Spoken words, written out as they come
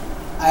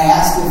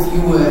if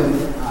you would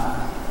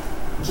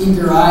keep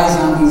your eyes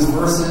on these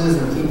verses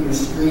or keep your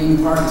screen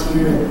parked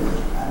here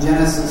at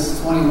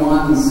Genesis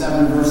 21,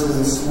 7 verses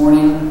this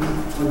morning.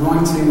 We're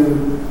going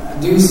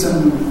to do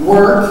some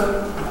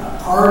work.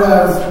 Part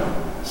of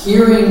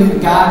hearing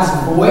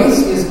God's voice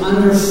is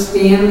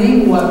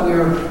understanding what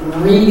we're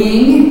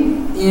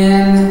reading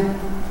in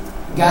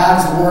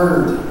God's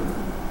Word.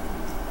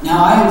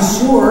 Now, I am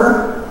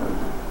sure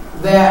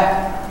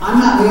that I'm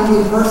not the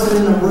only person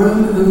in the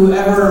room who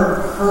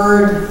ever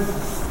heard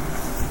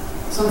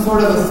some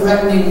sort of a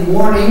threatening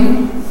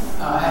warning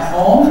at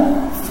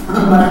home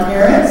from my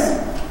parents.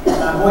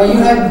 Well, you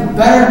had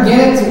better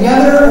get it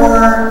together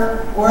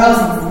or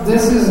else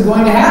this is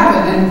going to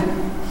happen.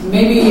 And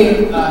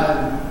maybe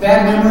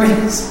bad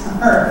memories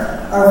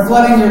are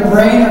flooding your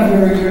brain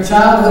of your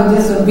childhood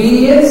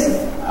disobedience.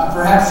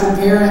 Perhaps your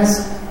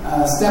parents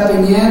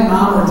stepping in,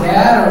 mom or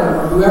dad,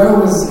 or whoever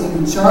was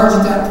in charge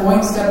at that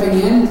point stepping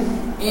in.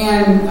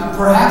 And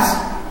perhaps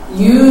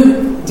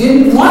you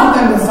didn't want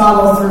them to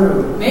follow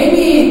through.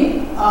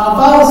 Maybe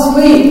fall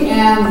asleep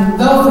and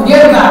they'll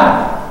forget about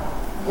it.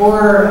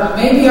 Or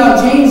maybe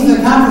I'll change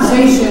the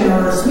conversation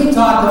or sweet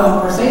talk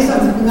them or say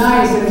something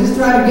nice and just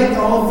try to get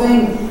the whole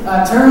thing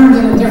turned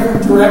in a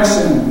different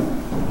direction.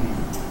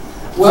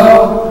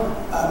 Well,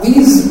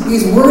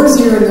 these words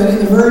here in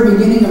the very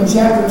beginning of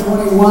chapter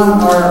 21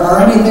 are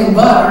anything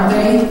but, aren't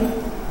they?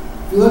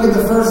 If you look at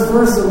the first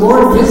verse, the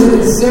Lord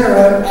visited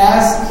Sarah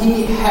as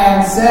he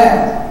had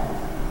said.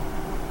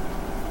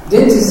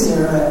 Did to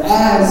Sarah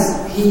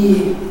as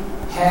he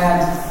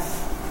had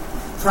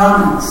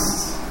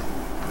promised.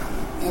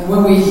 And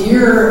when we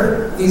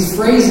hear these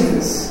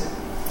phrases,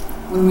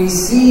 when we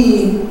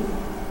see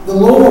the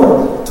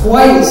Lord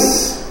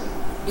twice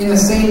in the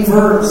same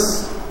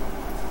verse,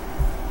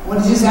 I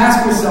want to just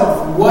ask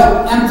yourself,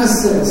 what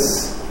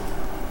emphasis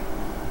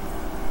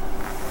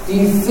do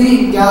you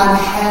think God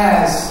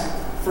has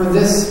for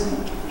this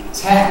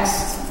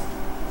text,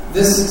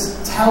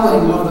 this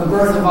telling of the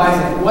birth of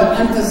Isaac? What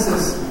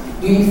emphasis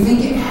do you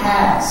think it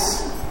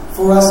has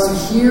for us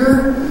to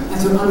hear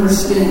and to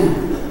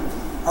understand?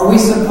 Are we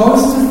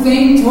supposed to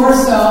think to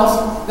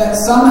ourselves that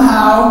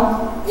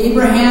somehow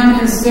Abraham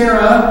and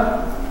Sarah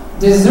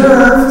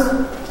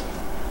deserved,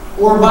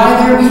 or by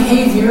their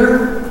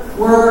behavior,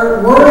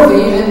 were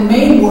worthy and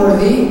made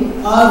worthy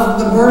of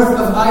the birth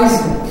of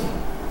Isaac?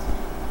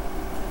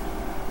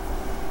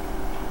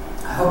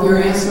 I hope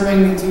you're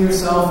answering to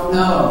yourself,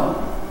 no.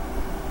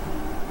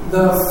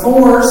 The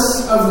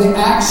force of the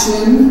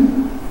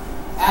action,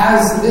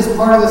 as this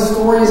part of the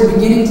story is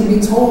beginning to be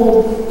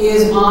told,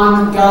 is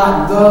on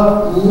God.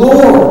 The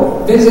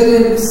Lord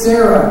visited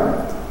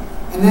Sarah.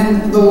 And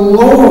then the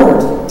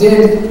Lord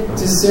did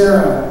to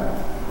Sarah.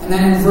 And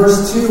then in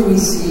verse 2 we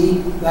see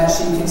that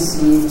she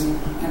conceived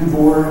and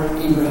bore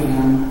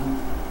Abraham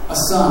a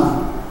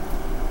son.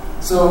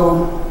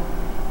 So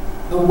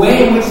the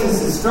way in which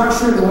this is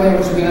structured, the way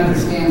in which we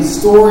understand the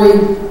story,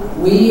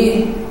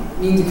 we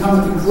need to come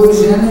to the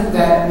conclusion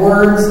that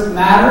words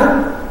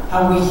matter.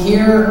 How we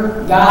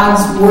hear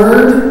God's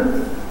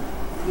word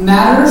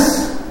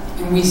matters.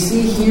 And we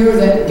see here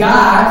that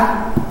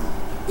God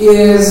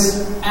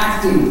is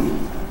acting.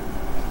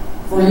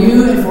 For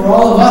you and for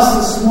all of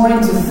us this morning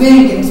to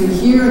think and to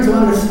hear and to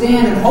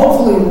understand and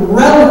hopefully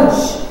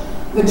relish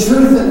the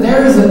truth that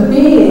there is a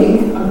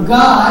being, a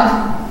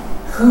God,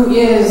 who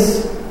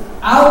is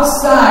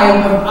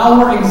outside of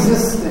our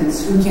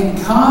existence, who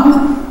can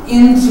come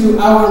into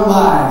our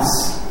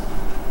lives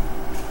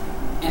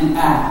and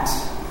act.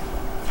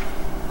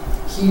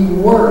 He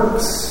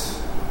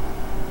works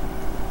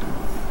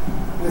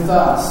with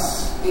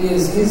us. It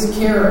is His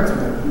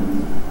character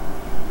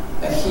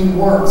that He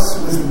works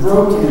with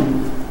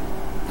broken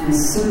and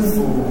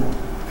sinful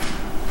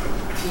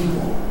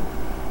people.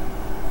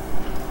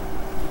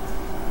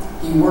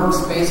 He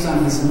works based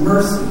on His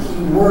mercy.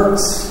 He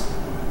works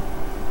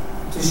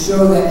to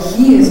show that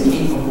He is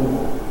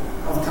capable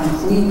of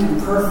complete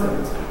and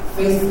perfect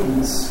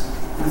faithfulness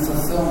and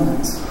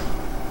fulfillment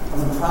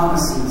of the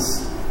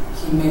promises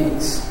He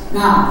makes.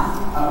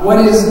 Now,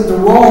 what is the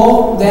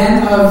role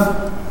then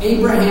of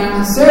Abraham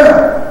and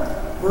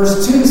Sarah?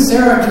 Verse 2,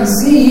 Sarah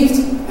conceived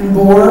and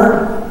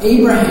bore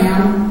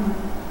Abraham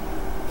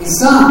a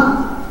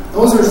son.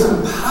 Those are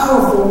some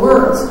powerful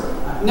words.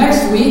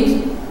 Next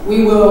week,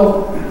 we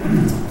will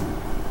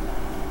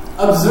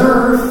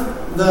observe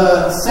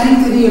the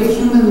sanctity of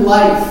human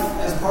life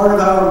as part of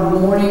our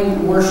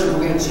morning worship.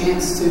 We get a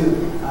chance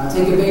to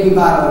take a baby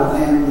bottle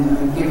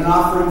and give an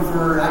offering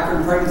for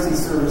Akron pregnancy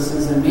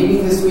services. And maybe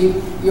this week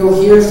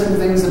you'll hear some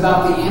things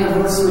about the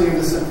anniversary of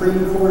the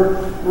Supreme Court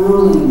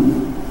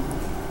ruling.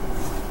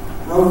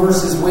 Roe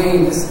versus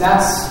Wade.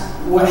 That's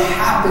what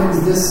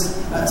happens this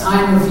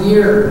time of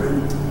year.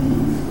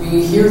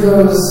 We hear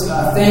those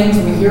things,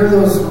 we hear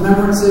those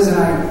remembrances, and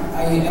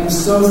I am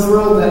so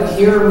thrilled that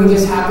here we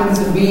just happen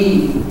to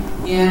be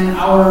in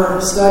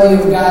our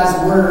study of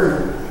God's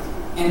Word.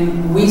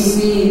 And we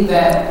see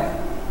that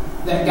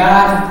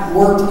God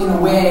worked in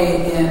a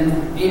way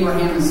in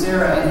Abraham and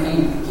Sarah,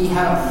 and he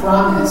had a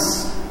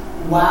promise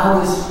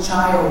while this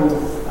child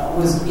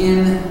was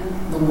in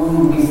the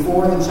womb,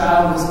 before the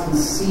child was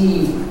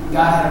conceived,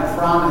 God had a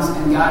promise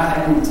and God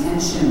had an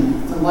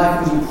intention for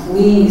life. Would you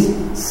please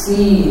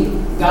see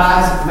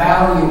God's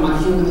value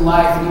on human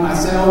life? And you might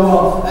say, oh,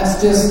 well,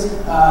 that's just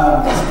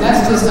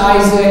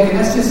Isaac, and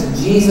that's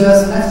just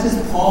Jesus, and that's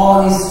just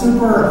Paul, and these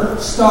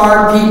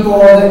superstar people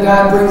that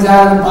God brings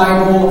out of the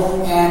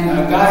Bible,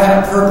 and God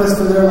had a purpose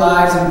for their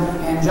lives,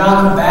 and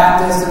John the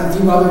Baptist and a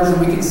few others, and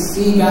we can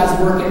see God's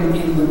work in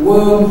the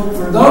womb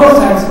for those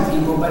types of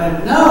people.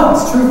 But no,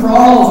 it's true for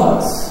all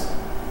of us.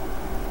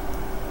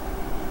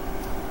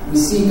 We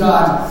see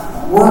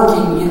God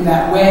working in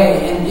that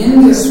way, and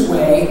in this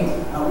way,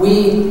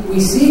 we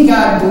see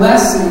God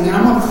blessing, and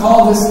I'm going to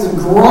call this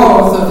the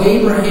growth of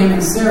Abraham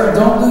and Sarah.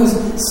 Don't lose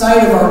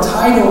sight of our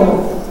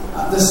title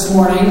this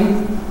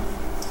morning,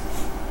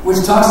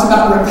 which talks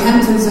about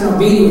repentance and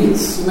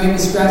obedience. You might be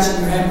scratching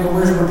your head, but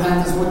where's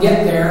repentance? We'll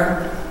get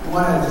there. I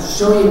want to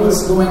show you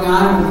what's going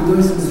on. We'll be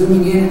doing some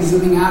zooming in and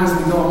zooming out as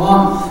we go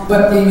along.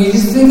 But if you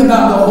just think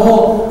about the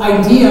whole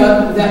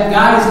idea that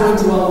God is going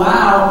to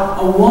allow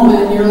a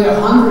woman nearly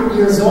 100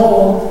 years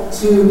old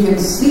to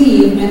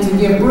conceive and to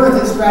give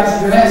birth, it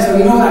scratches your head. So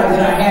you know what I did?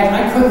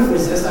 I couldn't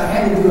resist. I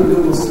had to do a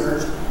Google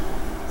search.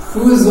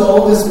 Who is the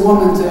oldest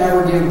woman to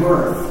ever give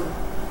birth?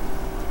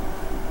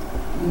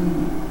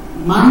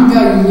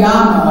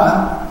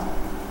 Mangayama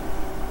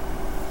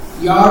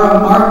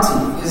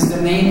Yaramarti is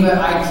the name that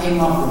I came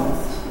up with.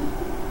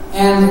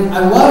 And I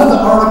love the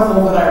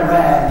article that I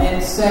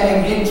read.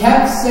 It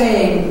kept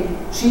saying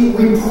she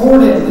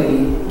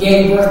reportedly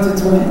gave birth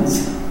to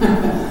twins.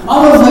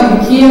 Almost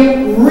like you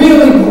can't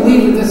really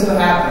believe that this would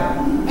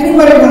happen.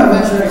 Anybody want to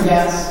venture a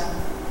guess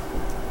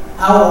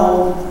how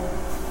old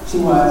she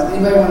was?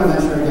 Anybody want to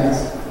venture a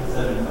guess?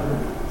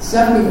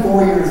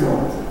 74 years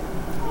old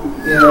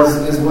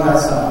is what I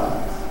saw.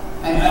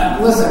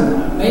 And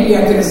listen, maybe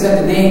I could have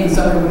said the name and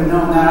somebody would have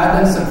known that.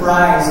 I've been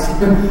surprised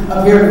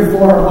up here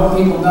before what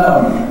people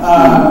know.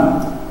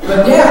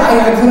 But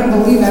yeah, I couldn't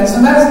believe that.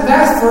 So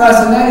that's for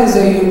us, and that is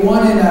a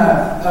one in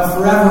a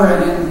forever.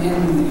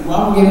 Well,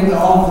 I won't get into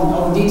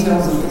all the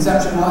details of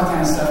conception and all that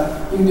kind of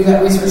stuff. You can do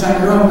that research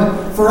on your own.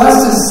 But for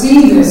us to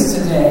see this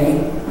today,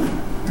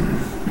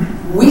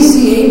 we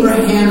see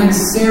Abraham and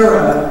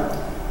Sarah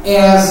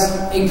as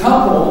a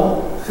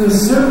couple who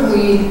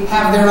certainly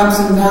have their ups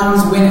and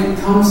downs when it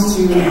comes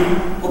to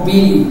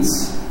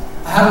obedience.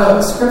 I have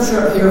a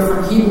scripture up here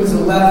from Hebrews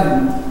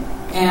 11,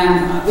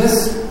 and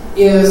this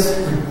is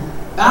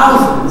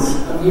thousands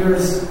of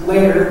years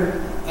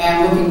later,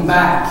 and looking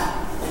back,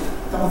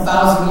 a couple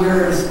thousand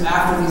years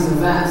after these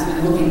events,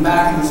 and looking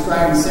back and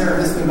describing Sarah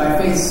this way: by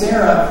faith,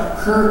 Sarah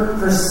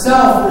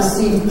herself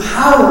received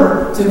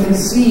power to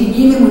conceive,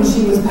 even when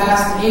she was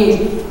past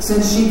age,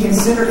 since she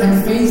considered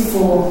him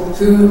faithful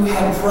who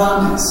had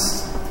promised.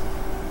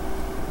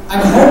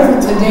 I'm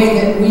hopeful today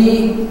that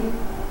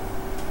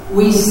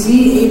we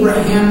see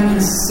Abraham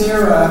and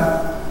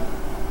Sarah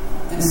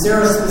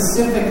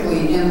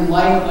specifically, in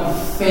light of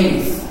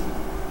faith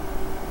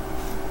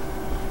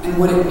and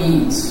what it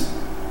means.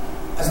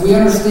 As we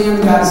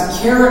understand God's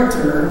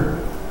character,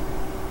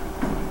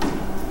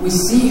 we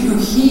see who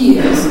He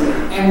is,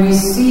 and we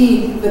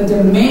see the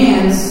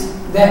demands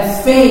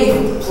that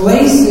faith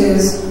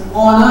places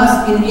on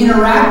us in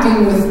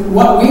interacting with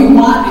what we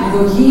want and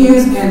who He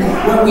is and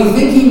what we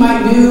think He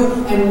might do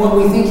and what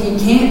we think He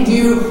can't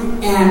do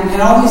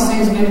and all these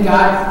things. And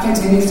God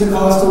continues to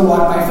call us to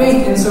walk by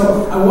faith. And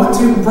so I want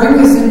to bring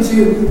this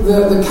into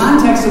the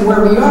context of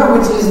where we are,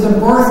 which is the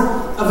birth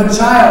of a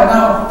child.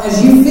 Now,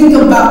 as you think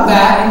about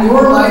that in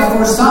your life,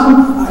 for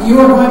some, you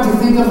are going to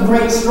think of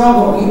great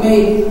struggle. You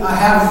may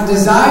have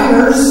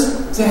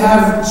desires to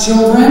have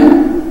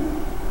children,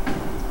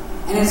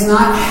 and it's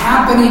not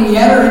happening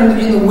yet, or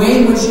in the way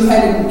in which you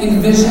had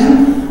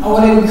envisioned. I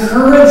want to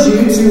encourage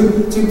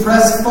you to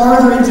press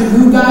farther into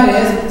who God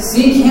is.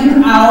 Seek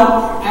Him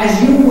out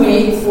as you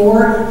wait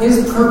for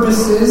His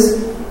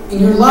purposes in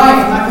your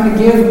life. I'm not going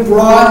to give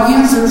broad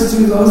answers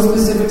to those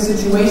specific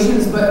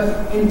situations,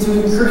 but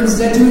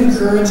instead to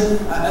encourage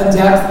a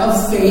depth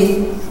of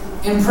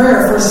faith and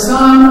prayer. For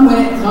some,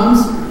 when it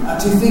comes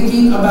to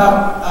thinking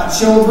about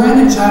children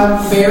and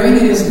childbearing,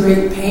 it is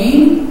great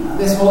pain.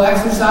 This whole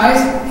exercise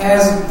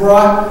has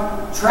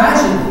brought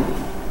tragedy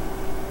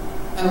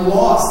and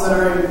loss that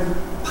are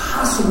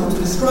impossible to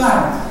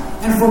describe.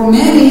 And for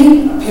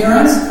many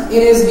parents,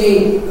 it is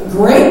a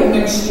great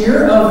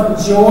mixture of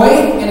joy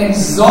and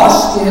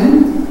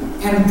exhaustion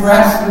and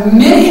perhaps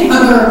many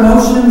other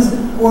emotions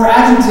or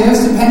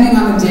adjectives depending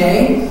on the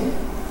day.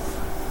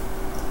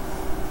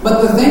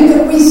 But the thing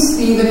that we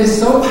see that is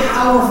so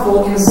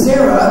powerful in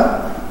Sarah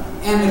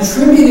and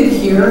attributed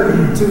here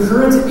to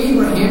her and to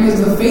Abraham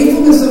is the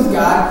faithfulness of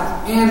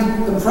God,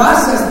 and the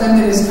process then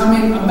that is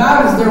coming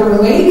about as they're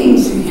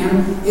relating to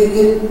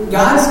Him.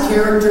 God's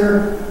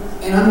character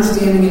and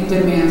understanding it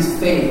demands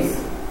faith.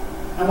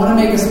 I want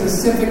to make a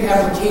specific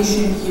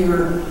application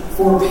here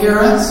for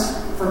parents,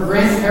 for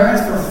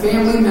grandparents, for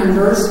family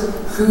members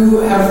who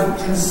have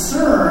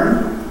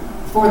concern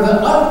for the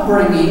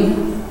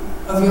upbringing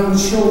of young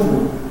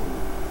children.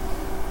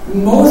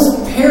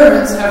 Most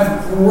parents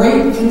have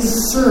great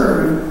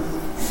concern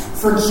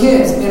for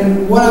kids,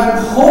 and what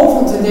I'm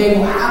hopeful today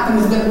will happen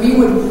is that we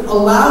would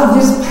allow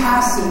this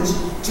passage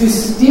to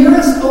steer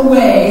us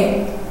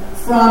away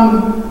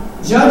from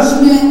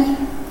judgment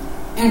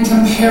and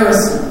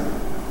comparison.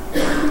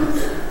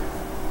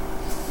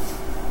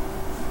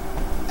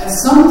 At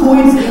some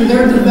point in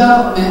their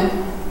development,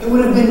 it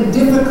would have been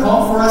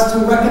difficult for us to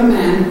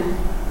recommend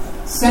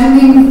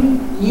sending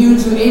you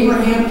to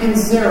Abraham and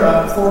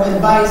Sarah for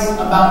advice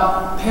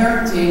about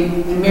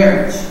parenting and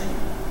marriage.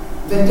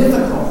 It's been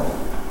difficult.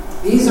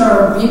 These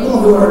are people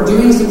who are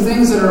doing some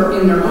things that are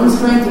in their own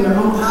strength, in their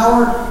own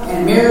power,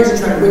 and marriage, and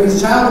trying to bring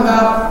this child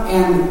about,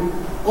 and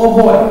oh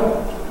boy.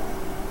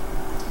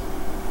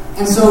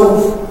 And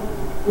so,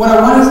 what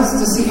I want us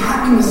to see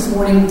happening this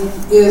morning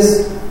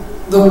is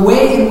the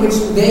way in which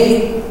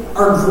they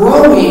are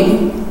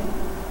growing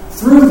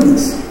through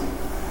this.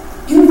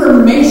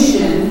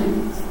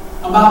 Information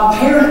about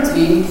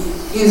parenting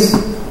is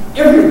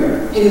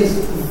everywhere. It is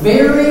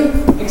very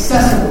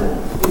accessible.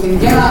 You can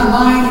get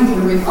online, you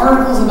can read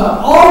articles about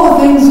all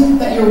the things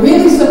that you're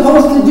really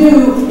supposed to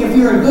do if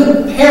you're a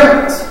good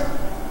parent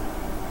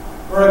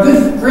or a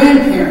good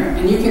grandparent.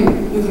 And you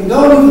can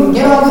go and you can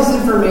get all this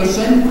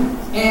information,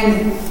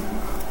 and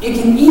it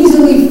can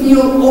easily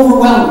feel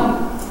overwhelming.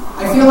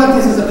 I feel like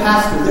this as a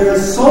pastor. There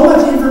is so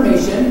much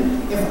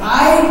information. If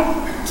I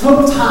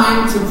took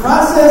time to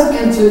process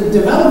and to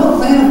develop a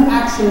plan of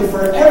action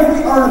for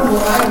every article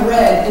I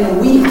read in a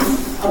week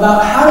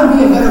about how to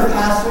be a better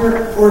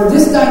pastor or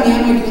this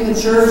dynamic in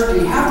the church,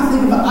 and you have to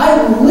think about,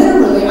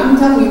 I'm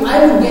telling you,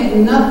 I would get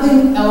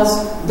nothing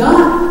else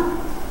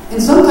done.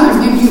 And sometimes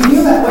maybe you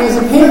feel that way as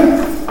a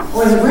parent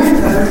or as a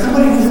grandparent or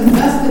somebody who's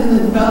invested in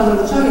the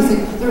development of the child. You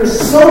think, there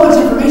is so much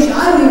information,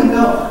 I don't even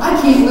know, I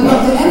can't live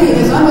up to any of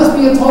this, I must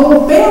be a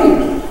total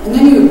failure. And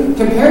then you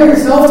compare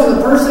yourself to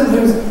the person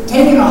who's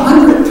taken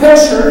 100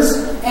 pictures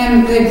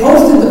and they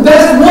posted the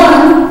best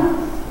one,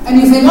 and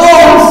you think, oh,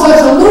 I'm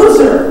such a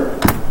loser.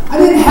 I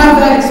didn't have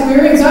that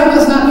experience. I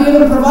must not be able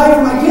to provide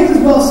for my kids as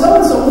well as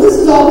so-and-so. Well, this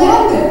is all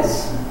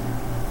madness.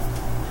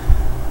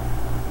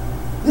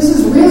 This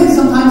is really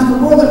sometimes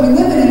the world that we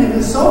live in, and it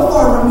is so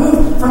far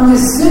removed from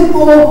this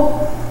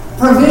simple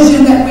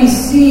provision that we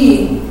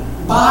see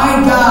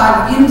by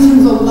God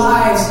into the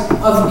lives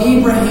of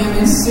Abraham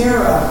and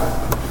Sarah.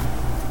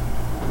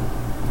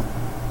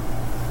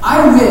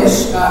 I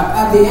wish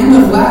at the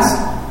end of last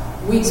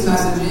week's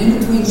message, in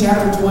between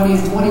chapter 20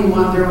 and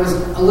 21, there was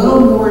a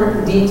little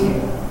more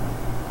detail.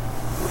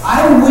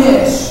 I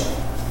wish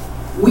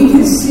we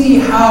could see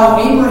how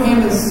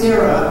Abraham and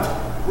Sarah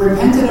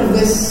repented of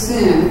this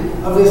sin,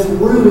 of this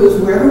ruse,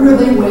 wherever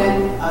they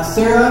went.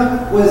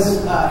 Sarah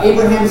was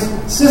Abraham's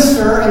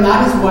sister and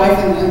not his wife,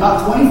 and in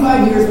about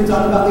 25 years we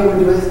talked about they were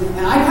doing this.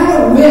 And I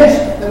kind of wish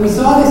that we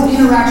saw this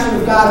interaction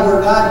with God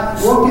where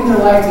God worked in their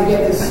life to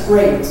get this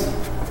straight.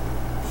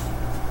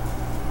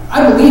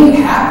 I believe it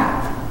happened.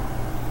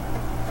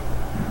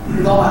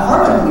 With all my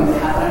heart, I believe it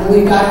happened. I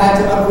believe God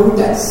had to uproot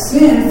that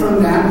sin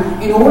from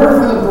them in order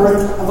for the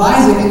birth of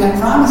Isaac and that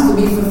promise to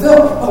be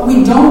fulfilled. But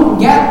we don't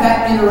get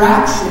that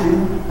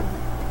interaction.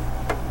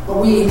 But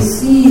we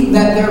see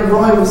that they're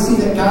growing. We see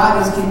that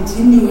God is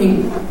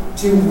continuing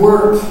to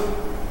work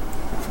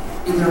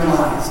in their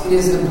lives. It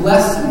is a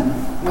blessing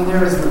when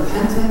there is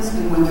repentance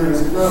and when there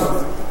is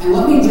growth. And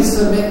let me just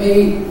submit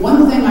maybe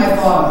one thing I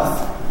thought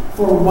of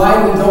for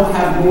why we don't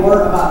have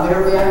more about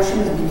their reaction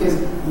is because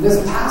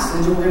this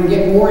passage, and we're going to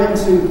get more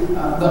into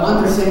the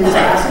understanding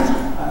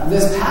of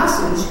this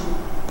passage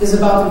is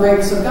about the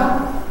greatness of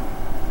God.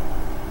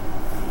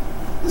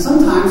 And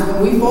sometimes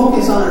when we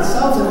focus on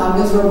ourselves and how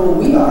miserable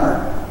we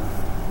are,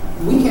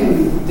 we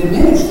can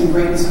diminish the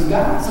greatness of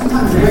God.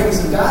 Sometimes the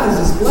greatness of God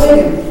is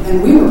displayed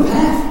and we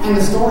repent, and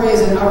the story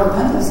isn't our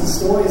repentance, the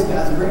story is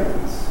God's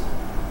greatness.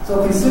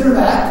 So consider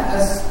that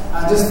as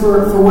just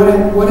for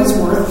what it's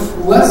worth.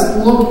 Let's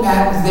look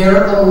at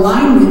their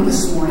alignment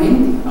this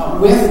morning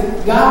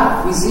with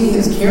God. We see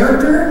His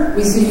character.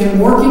 We see Him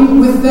working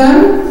with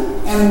them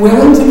and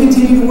willing to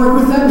continue to work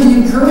with them.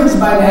 Be encouraged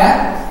by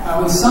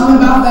that. We've sung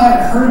about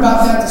that, heard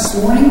about that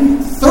this morning.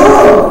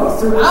 Thoroughly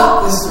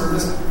throughout this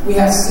service, we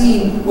have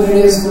seen what it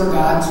is for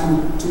God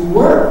to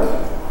work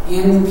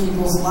in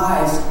people's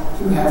lives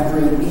who have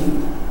great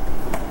need.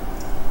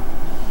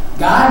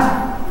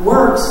 God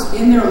works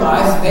in their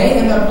lives. They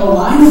end up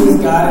aligned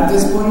with God at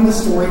this point in the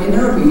story in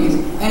their obedience,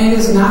 and it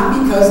is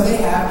not because they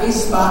have a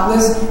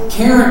spotless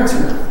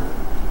character.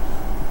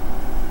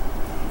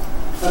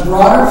 The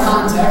broader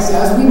context,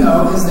 as we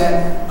know, is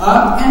that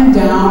up and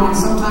down and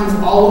sometimes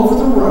all over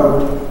the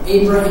road,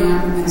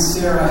 Abraham and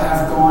Sarah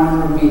have gone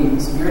in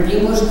obedience. If you're in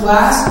English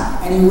class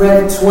and you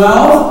read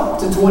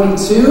 12 to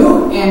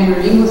 22 and your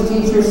English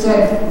teacher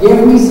said,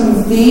 give me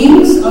some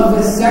themes of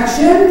this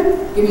section,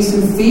 give me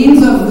some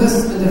themes of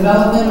this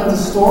development of the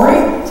story,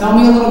 tell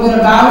me a little bit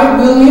about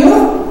it, will you?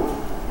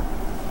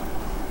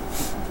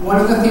 One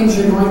of the things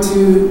you're going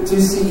to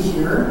see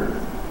here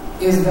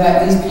is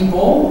that these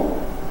people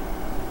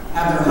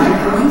have their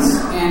high points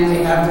and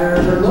they have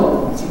their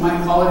low points. You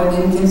might call it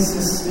an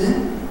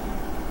inconsistent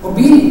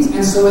obedience.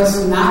 And so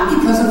it's not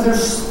because of their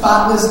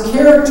spotless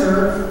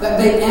character that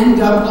they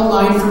end up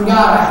aligned from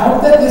God. I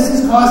hope that this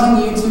is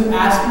causing you to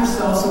ask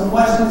yourself some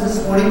questions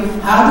this morning.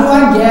 How do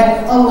I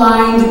get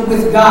aligned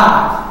with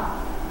God?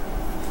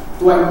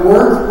 Do I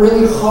work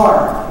really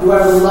hard? Do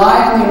I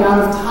rely on the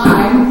amount of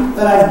time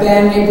that I've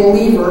been a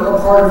believer or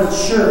part of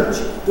a church?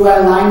 Do I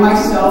align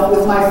myself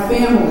with my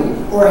family?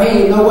 Or,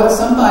 hey, you know what?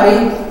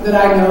 Somebody that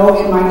I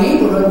know in my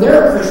neighborhood,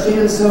 they're a Christian,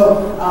 and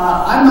so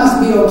I must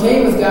be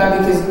okay with God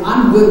because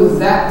I'm good with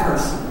that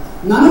person.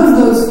 None of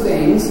those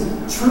things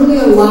truly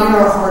align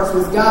our hearts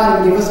with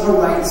God and give us a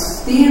right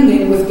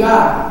standing with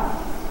God.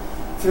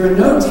 If you're a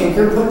note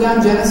taker, put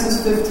down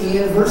Genesis 15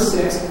 and verse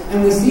 6,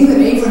 and we see that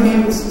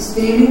Abraham's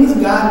standing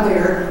with God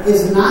there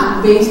is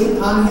not based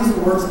upon his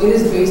works, it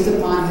is based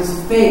upon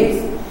his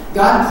faith.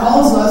 God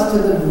calls us to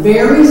the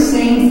very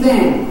same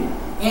thing.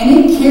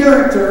 Any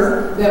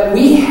character that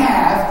we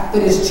have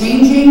that is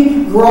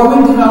changing,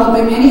 growing,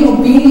 developing, any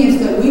obedience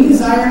that we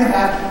desire to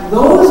have,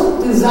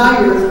 those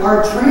desires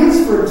are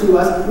transferred to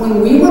us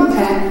when we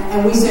repent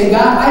and we say,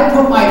 God, I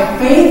put my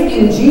faith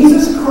in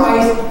Jesus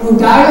Christ who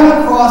died on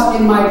the cross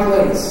in my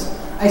place.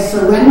 I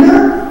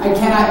surrender. I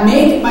cannot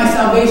make my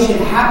salvation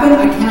happen.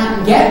 I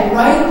cannot get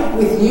right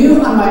with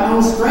you on my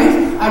own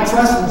strength. I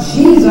trust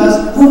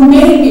Jesus who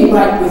made me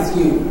right with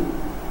you.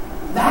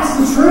 That's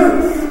the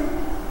truth.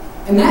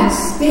 And that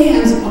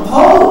stands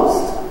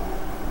opposed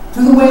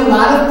to the way a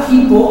lot of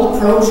people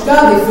approach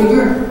God. They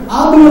figure,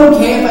 I'll be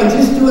okay if I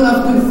just do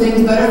enough good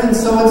things, better than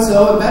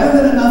so-and-so, better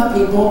than enough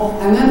people,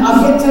 and then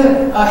I'll get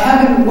to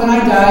heaven when I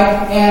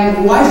die,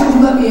 and why should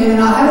you let me in?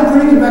 And I'll have a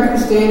pretty good record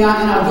staying out,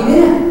 and I'll get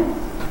in.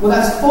 Well,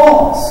 that's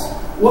false.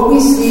 What we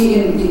see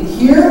in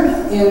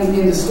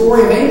the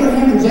story of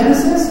Abraham in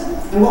Genesis,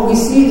 and what we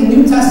see in the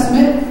New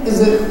Testament is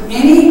that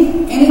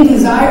any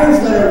desires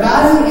that are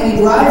godly, any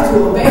drive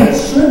to obey, it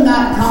should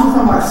not come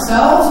from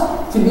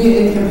ourselves to be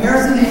in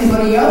comparison to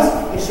anybody else.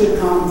 It should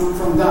come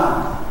from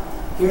God.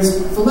 Here's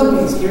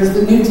Philippians. Here's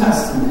the New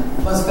Testament.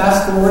 Let's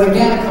fast forward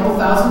again a couple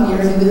thousand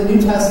years into the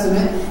New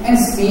Testament and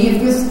see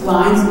if this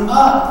lines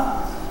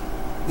up.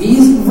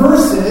 These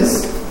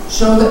verses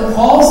show that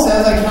Paul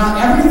says, I count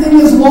everything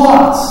as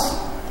loss.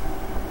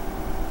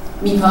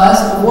 Because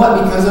of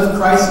what? Because of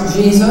Christ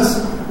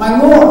Jesus, my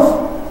Lord.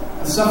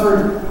 I've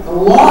suffered the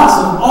loss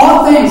of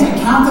all things. I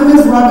count them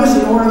as rubbish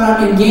in order that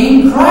I may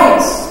gain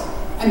Christ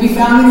and be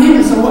found in Him.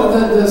 And so what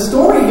the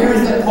story here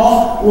is that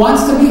Paul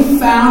wants to be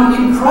found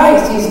in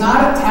Christ. He's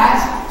not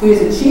attached to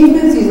his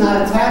achievements. He's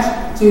not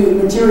attached to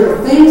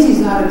material things. He's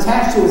not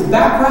attached to his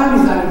background.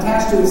 He's not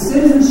attached to his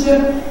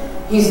citizenship.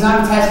 He's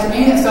not attached to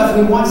any of that stuff.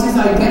 He wants his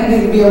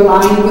identity to be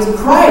aligned with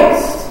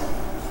Christ.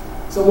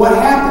 So what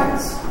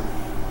happens?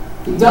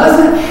 He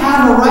doesn't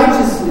have a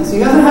righteousness. He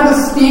doesn't have a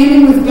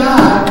standing with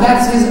God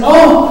that's his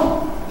own.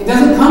 It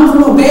doesn't come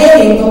from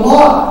obeying the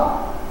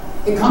law.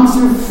 It comes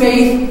through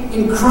faith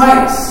in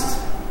Christ.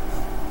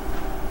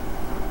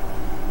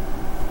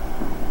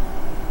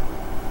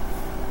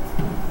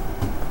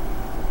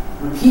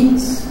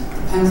 Repeats.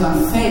 Depends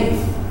on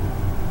faith.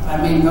 But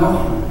I may know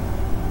Him.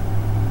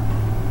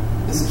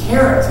 His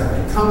character,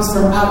 it comes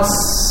from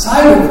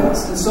outside of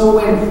us. And so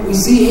when we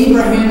see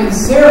Abraham and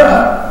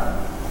Sarah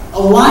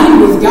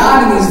aligned with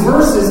God in these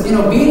verses in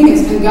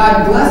obedience and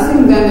God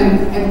blessing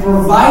them and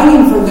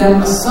providing for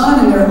them a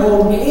son in their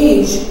old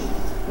age,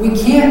 we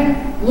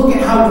can't look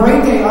at how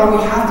great they are.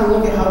 We have to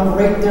look at how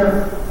great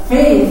their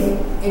faith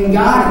in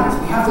God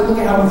is. We have to look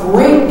at how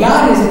great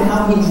God is and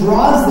how He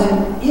draws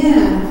them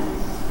in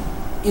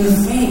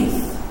faith.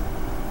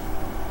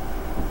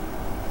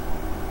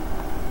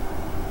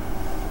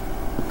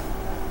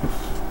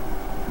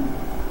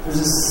 There's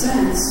a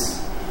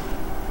sense.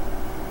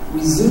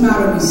 We zoom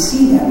out and we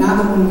see that.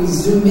 Now that when we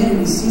zoom in and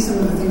we see some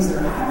of the things that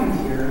are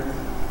happening here,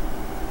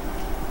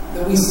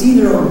 that we see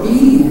their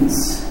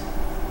obedience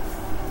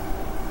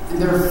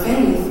and their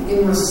faith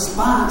in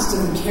response to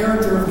the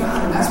character of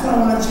God. And that's what I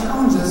want to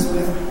challenge us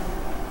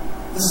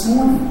with this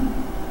morning.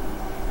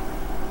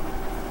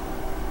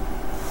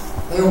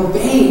 They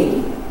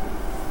obeyed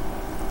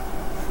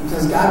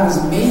because God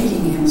was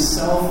making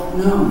Himself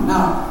known.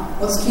 Now,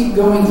 let's keep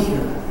going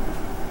here.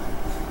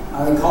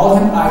 They called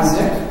him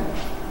Isaac.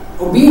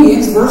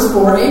 Obedience, verse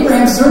 4,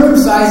 Abraham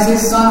circumcised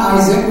his son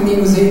Isaac when he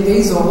was 8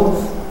 days old,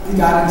 and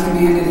God had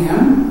commanded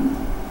him.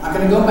 I'm not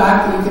going to go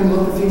back, but you can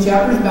look a few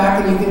chapters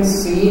back and you can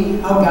see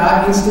how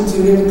God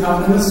instituted the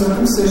covenant of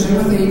circumcision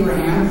with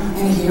Abraham,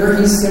 and here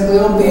he's simply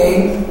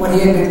obeying what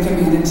he had been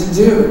commanded to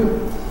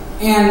do.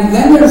 And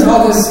then there's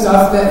all this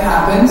stuff that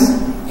happens,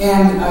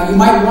 and you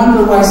might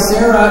wonder why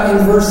Sarah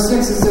in verse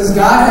 6, it says,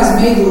 God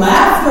has made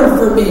laughter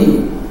for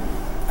me.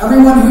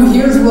 Everyone who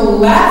hears will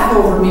laugh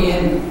over me,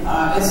 and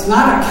it's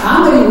not a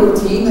comedy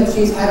routine that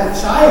she's had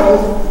a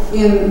child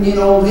in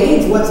old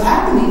age. What's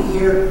happening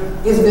here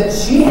is that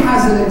she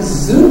has an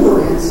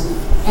exuberance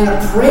and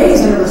a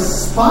praise and a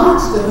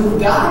response to who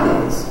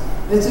God is.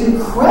 It's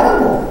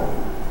incredible.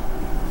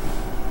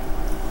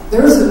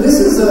 This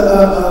is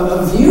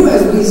a view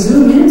as we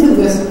zoom into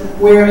this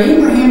where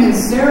Abraham and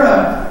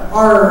Sarah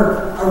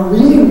are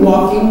really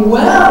walking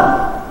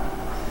well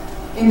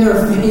in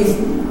their faith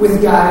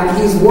with God. And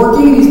He's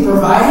working, and He's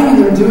providing,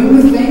 and they're doing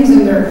the things,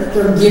 and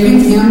they're giving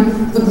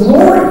Him the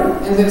glory.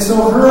 And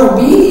so her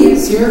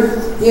obedience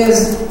here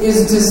is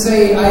to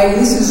say,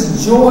 this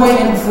is joy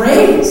and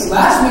praise.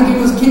 Last week it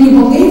was, can you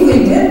believe they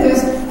did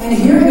this? And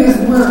here it is,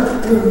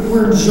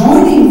 we're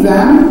joining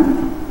them.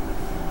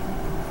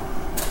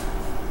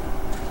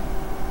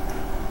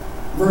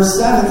 Verse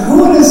 7,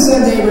 who would have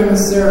said to Abraham and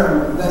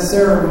Sarah that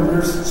Sarah would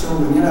nurse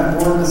children, yet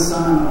have borne the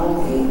son in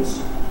old age?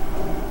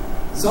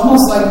 It's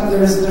almost like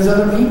there's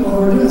other people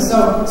who are doing this.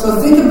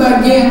 So think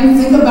about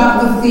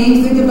the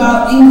theme, think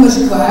about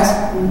English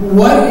class.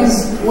 What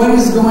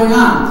is going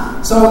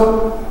on?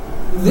 So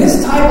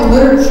this type of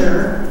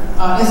literature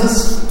is a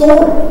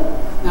story.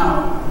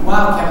 Now,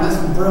 wow, Kevin,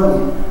 that's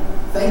brilliant.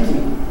 Thank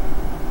you.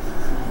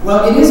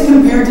 Well, it is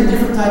compared to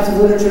different types of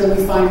literature that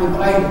we find in the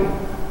Bible.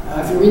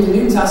 If you read the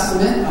New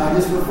Testament, I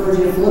just referred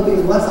you to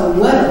Philippians. Well, that's a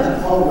letter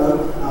that Paul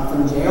wrote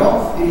from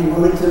jail, and he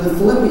wrote it to the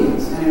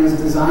Philippians, and it was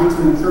designed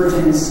to encourage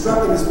and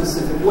instruct in a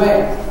specific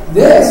way.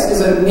 This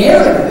is a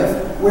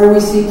narrative where we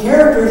see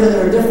characters, and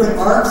there are different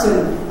arcs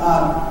and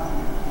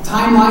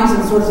timelines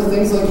and sorts of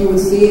things like you would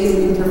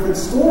see in different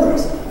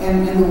stories,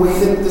 and the way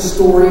that the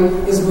story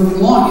is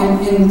moving along.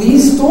 And in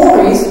these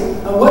stories,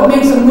 what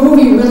makes a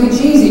movie really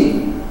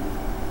cheesy?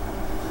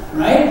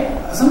 Right?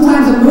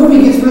 Sometimes a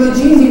movie gets really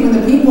cheesy when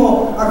the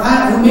people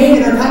who made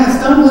it are kind of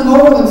stumbling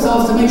over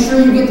themselves to make sure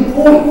you get the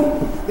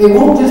point. They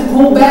won't just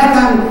pull back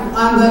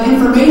on the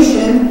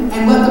information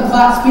and let the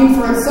plot speak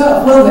for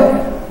itself, will they?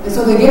 And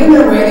so they get in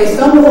their way, they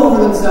stumble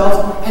over themselves,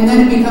 and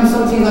then it becomes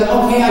so cheesy, like,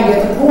 okay, I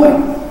get the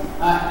point.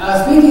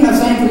 Speaking of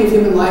sanctity of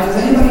human life, has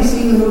anybody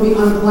seen the movie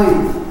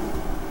Unplanned?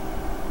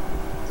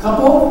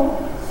 Couple?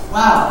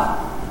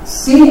 Wow.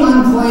 See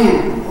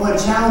Unplanned. I want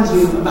to challenge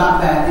you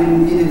about that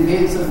in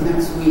advance of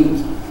next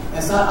week.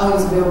 It's not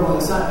always available.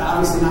 It's not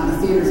obviously not in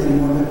the theaters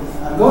anymore.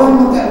 But go ahead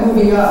and look that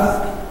movie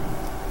up.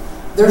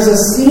 There's a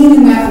scene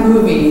in that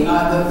movie.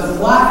 The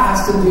plot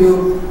has to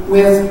do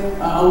with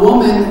a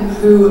woman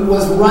who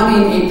was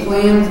running a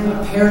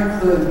Planned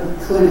Parenthood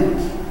clinic,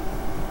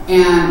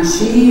 and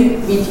she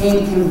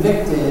became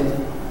convicted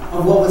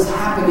of what was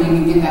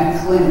happening in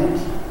that clinic,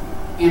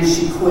 and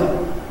she quit.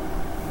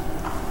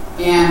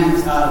 And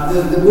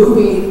the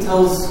movie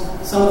tells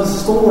some of the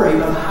story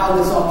of how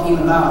this all came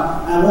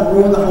about. And I won't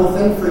ruin the whole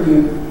thing for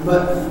you,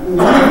 but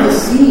one of the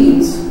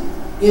scenes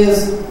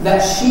is that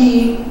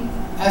she,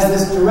 as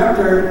this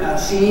director,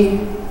 she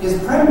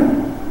is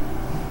pregnant.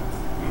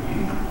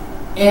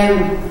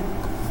 And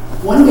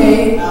one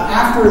day,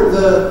 after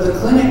the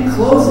clinic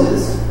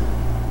closes,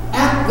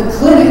 at the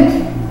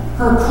clinic,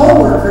 her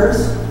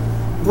co-workers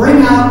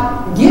bring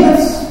out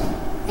gifts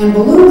and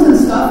balloons and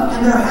stuff,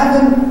 and they're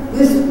having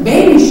this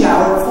baby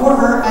shower for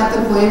her at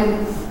the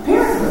Planned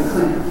Parenthood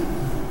clinic.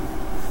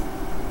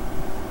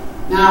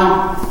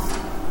 Now,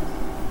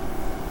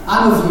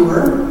 I'm a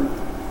viewer.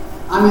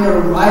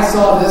 I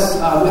saw this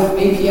with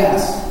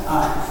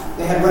APS.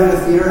 They had rented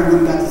a theater,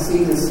 and we got to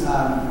see this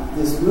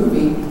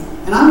movie.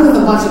 And I'm with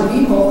a bunch of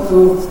people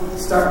who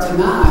start to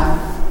nod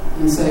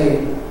and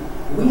say,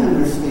 "We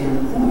understand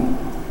the point."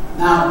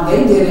 Now,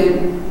 they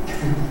didn't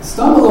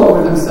stumble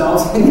over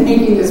themselves in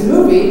making this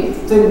movie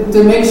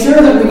to make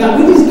sure that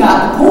we just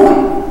got the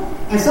point.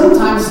 And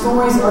sometimes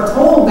stories are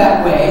told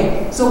that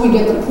way, so we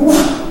get the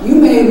point. You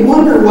may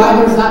wonder why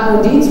there's not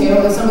more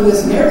detail in some of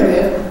this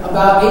narrative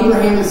about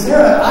Abraham and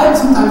Sarah.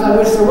 Sometimes I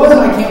wish there was,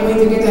 and I can't wait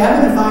to get to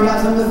heaven and find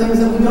out some of the things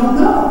that we don't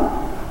know.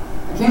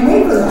 I can't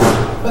wait for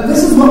that. But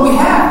this is what we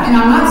have, and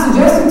I'm not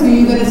suggesting to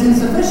you that it's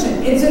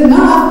insufficient. It's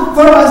enough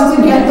for us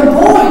to get the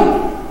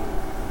point.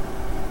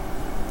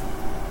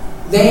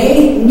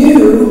 They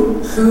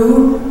knew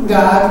who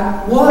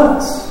God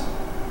was.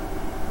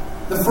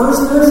 The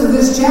first verse of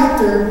this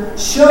chapter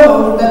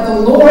showed that the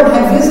Lord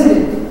had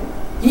visited.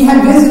 He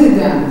had visited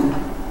them.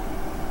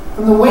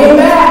 From the way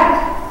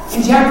back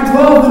in chapter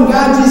 12, when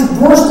God just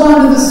burst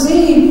onto the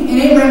scene in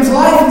Abraham's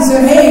life and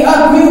said, "Hey,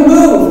 up, you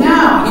move,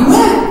 now." He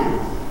went.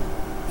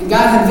 And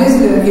God had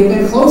visited them. He had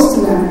been close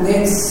to them. They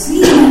had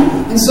seen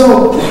him. And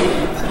so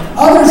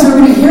others are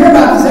going to hear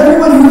about this.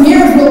 Everyone who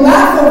hears will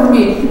laugh over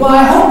me. Well,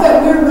 I hope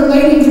that we're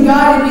relating to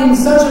God in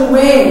such a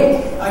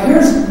way.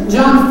 Here's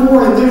John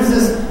 4, and there's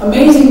this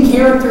amazing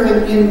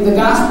character in the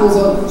Gospels.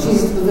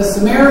 She's the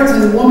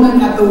Samaritan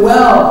woman at the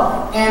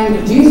well,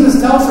 and Jesus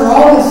tells her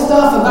all this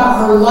stuff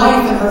about her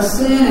life and her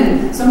sin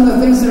and some of the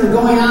things that are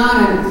going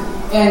on.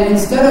 And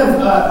instead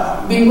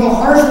of being real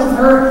harsh with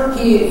her,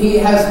 he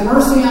has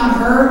mercy on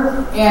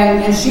her,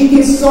 and she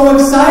gets so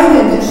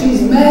excited that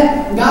she's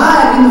met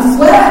God in the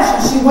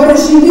flesh. And what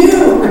does she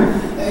do?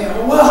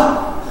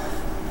 Well,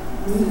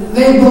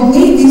 they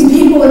believe, these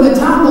people in the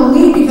town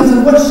believe because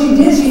of what she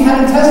did. She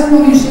had a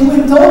testimony. She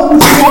went and told him.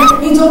 She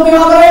said, "He told me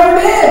all that I ever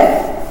did."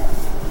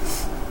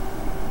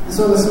 And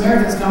so the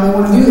Samaritans come and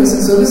want to do this.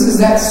 And so this is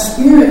that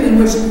spirit in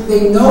which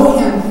they know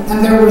him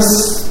and they're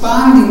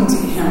responding to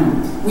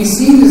him. We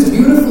see this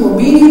beautiful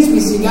obedience. We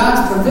see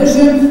God's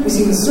provision. We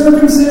see the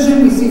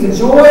circumcision. We see the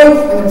joy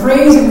and the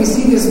praise. And we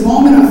see this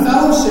moment of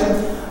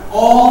fellowship,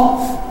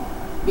 all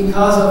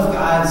because of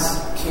God's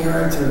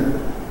character.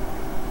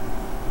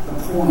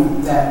 The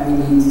point that we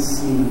need to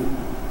see.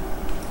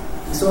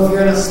 And so if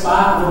you're in a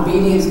spot of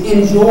obedience,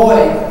 enjoy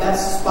that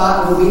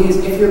spot of obedience.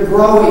 If you're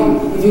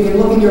growing, if you can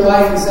look in your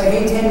life and say,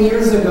 hey, 10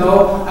 years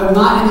ago, I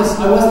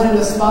wasn't in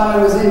the spot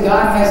I was in.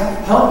 God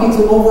has helped me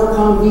to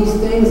overcome these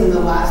things in the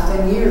last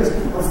 10 years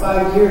or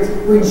 5 years.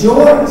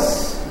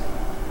 Rejoice.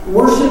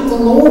 Worship the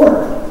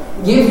Lord.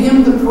 Give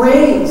Him the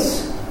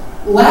praise.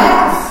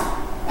 Laugh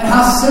at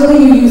how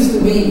silly you used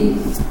to be.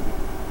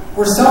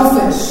 Or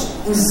selfish.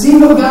 And see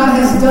what God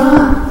has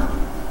done.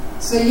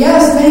 Say,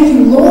 yes, thank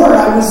you, Lord.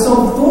 I was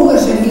so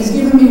foolish, and He's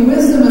given me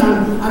wisdom,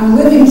 and I'm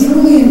living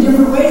truly in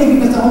different ways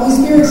because the Holy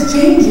Spirit's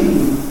changing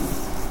me.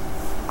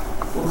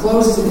 We'll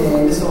close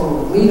today. This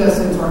will lead us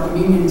into our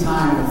communion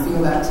time. We'll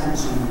feel that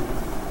tension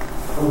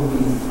of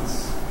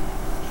obedience.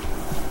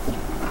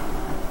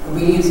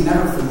 Obedience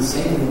never for the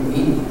sake of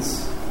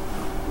obedience.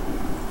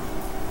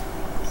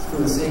 It's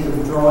for the sake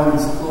of drawing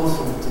us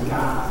closer to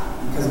God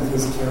because of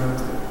His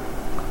character.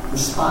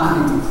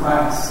 Responding to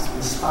Christ,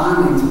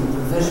 responding to the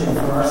provision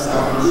for our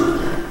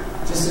salvation.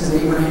 Just as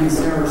Abraham and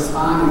Sarah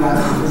respond to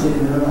God's provision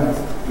in their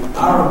life,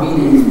 our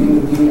obedience, we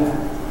would do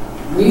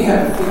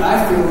that.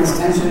 I feel this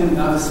tension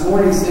this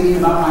morning singing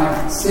about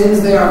my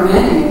sins, they are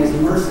many, and His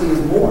mercy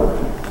is more.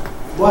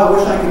 Well, I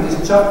wish I could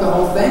just chuck the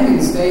whole thing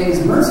and stay in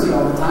His mercy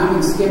all the time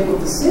and skip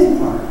with the sin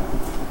part.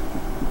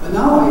 But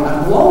no,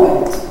 I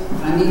blow it,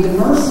 and I need the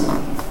mercy.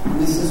 And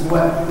this is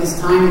what this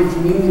time in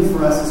communion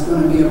for us is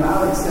going to be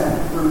about. It's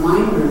that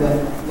reminder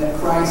that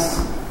Christ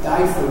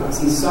died for us.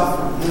 He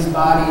suffered. His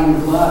body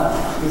and blood.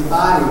 His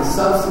body was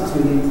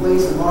substituted in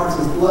place of ours.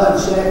 His blood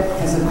shed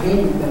as a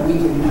payment that we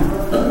can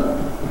never feel.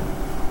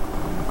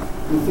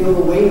 We feel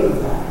the weight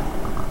of that.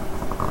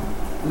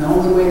 And the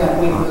only way that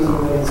weight goes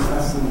away is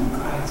trusting in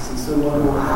Christ. And so, Lord,